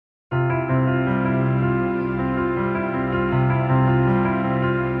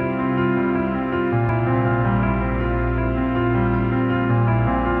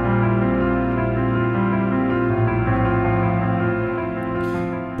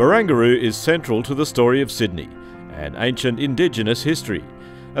Barangaroo is central to the story of Sydney, an ancient Indigenous history,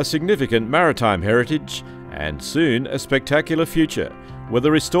 a significant maritime heritage, and soon a spectacular future with a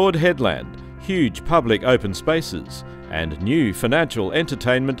restored headland, huge public open spaces, and new financial,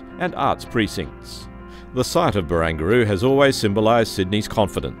 entertainment and arts precincts. The site of Barangaroo has always symbolised Sydney's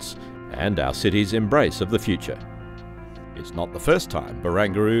confidence and our city's embrace of the future. It's not the first time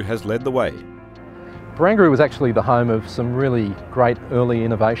Barangaroo has led the way. Barangaroo was actually the home of some really great early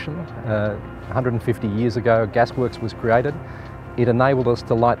innovation. 150 years ago, gasworks was created. It enabled us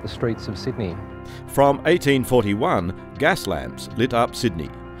to light the streets of Sydney. From 1841, gas lamps lit up Sydney.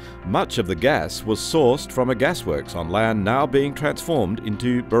 Much of the gas was sourced from a gasworks on land now being transformed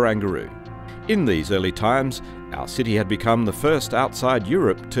into Barangaroo. In these early times, our city had become the first outside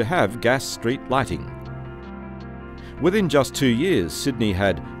Europe to have gas street lighting. Within just 2 years, Sydney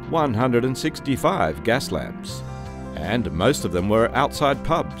had 165 gas lamps, and most of them were outside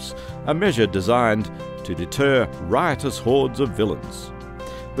pubs, a measure designed to deter riotous hordes of villains.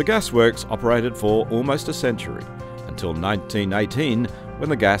 The gasworks operated for almost a century, until 1918, when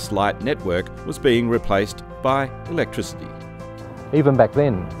the gas light network was being replaced by electricity. Even back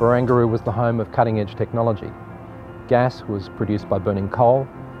then, Barangaroo was the home of cutting-edge technology. Gas was produced by burning coal,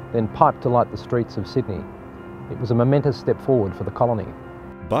 then piped to light the streets of Sydney. It was a momentous step forward for the colony.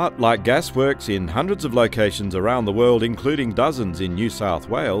 But like gasworks in hundreds of locations around the world, including dozens in New South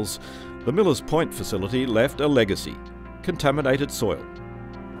Wales, the Millers Point facility left a legacy: contaminated soil.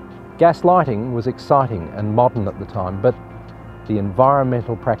 Gas lighting was exciting and modern at the time, but the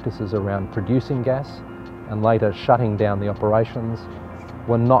environmental practices around producing gas and later shutting down the operations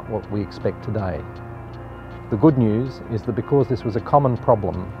were not what we expect today. The good news is that because this was a common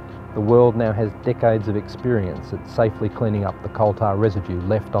problem, the world now has decades of experience at safely cleaning up the coal tar residue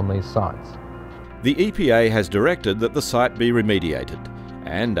left on these sites. The EPA has directed that the site be remediated,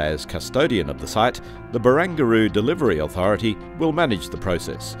 and as custodian of the site, the Barangaroo Delivery Authority will manage the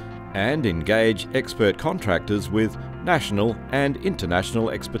process and engage expert contractors with national and international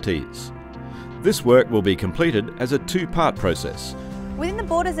expertise. This work will be completed as a two-part process. Within the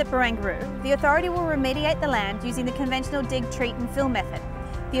borders at Barangaroo, the authority will remediate the land using the conventional dig, treat and fill method.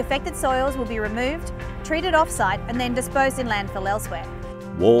 The affected soils will be removed, treated off-site and then disposed in landfill elsewhere.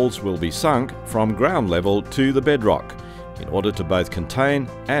 Walls will be sunk from ground level to the bedrock in order to both contain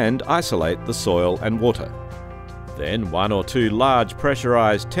and isolate the soil and water. Then 1 or 2 large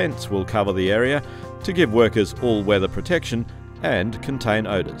pressurised tents will cover the area to give workers all-weather protection and contain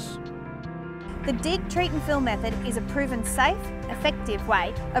odours. The dig, treat and fill method is a proven safe, effective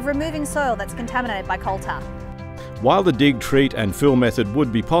way of removing soil that's contaminated by coal tar. While the dig, treat and fill method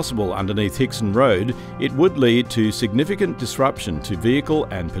would be possible underneath Hickson Road, it would lead to significant disruption to vehicle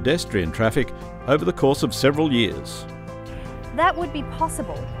and pedestrian traffic over the course of several years. That would be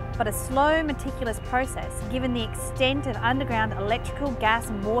possible, but a slow, meticulous process given the extent of underground electrical, gas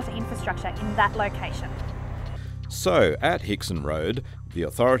and water infrastructure in that location. So, at Hickson Road, the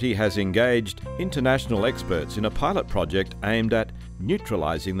authority has engaged international experts in a pilot project aimed at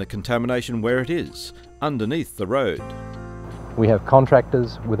neutralising the contamination where it is, underneath the road. We have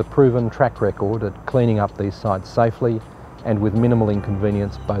contractors with a proven track record at cleaning up these sites safely and with minimal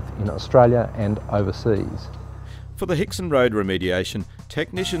inconvenience both in Australia and overseas. For the Hickson Road remediation,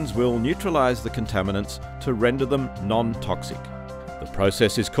 technicians will neutralise the contaminants to render them non-toxic. The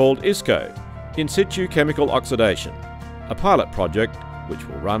process is called ISCO, In Situ Chemical Oxidation, a pilot project which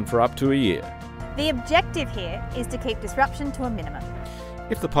will run for up to a year. The objective here is to keep disruption to a minimum.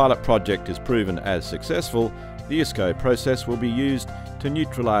 If the pilot project is proven as successful, the ISCO process will be used to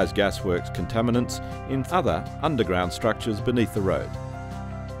neutralise gasworks contaminants in other underground structures beneath the road.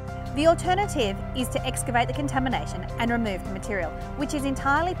 The alternative is to excavate the contamination and remove the material, which is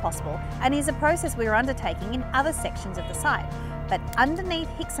entirely possible and is a process we are undertaking in other sections of the site. But underneath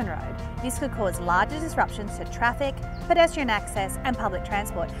Hickson Road, this could cause larger disruptions to traffic, pedestrian access and public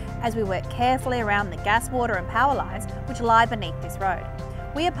transport as we work carefully around the gas, water and power lines which lie beneath this road.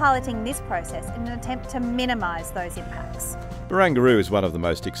 We are piloting this process in an attempt to minimise those impacts. Barangaroo is one of the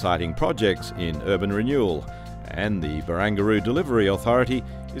most exciting projects in urban renewal, and the Barangaroo Delivery Authority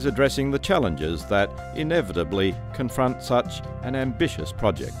is addressing the challenges that inevitably confront such an ambitious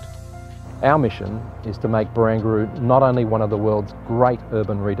project. Our mission is to make Barangaroo not only one of the world's great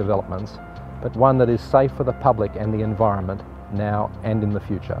urban redevelopments, but one that is safe for the public and the environment now and in the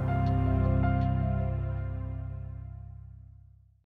future.